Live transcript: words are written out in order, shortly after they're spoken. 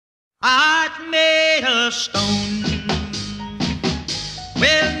made of stone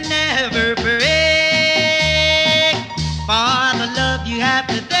will never break, for the love you have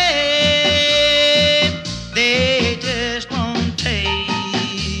today, they just won't take.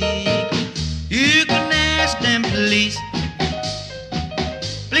 You can ask them, please,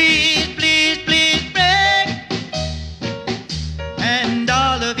 please, please, please break, and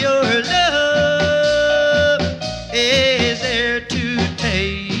all of your love is there to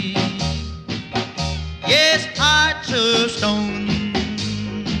take. Yes, hearts of stone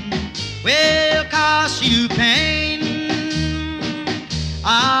will cause you pain,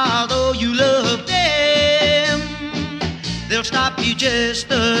 although you love them, they'll stop you just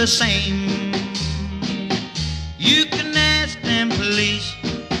the same. You can ask them, please,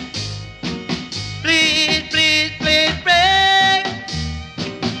 please, please, please break,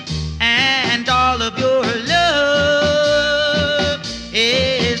 and all of your love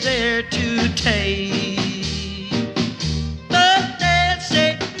is there to take. But they'll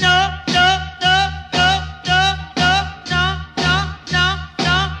say no, no, no, no, no, no, no, no, no,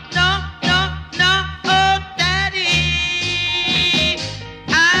 no, no, no, no. Oh, Daddy,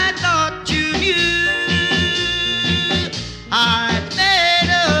 I thought you knew I'm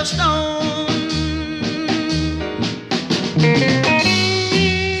made of stone.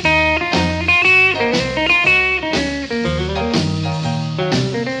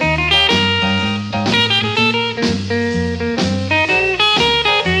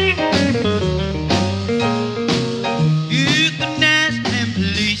 You can ask them,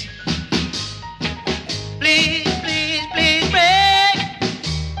 please, please, please, please break,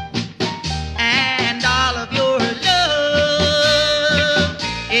 and all of your love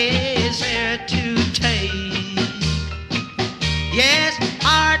is there to take. Yes,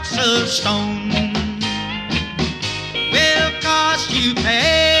 hearts of stone will cause you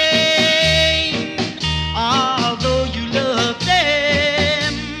pain, although you love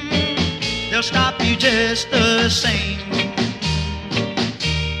them, they'll stop you just the same.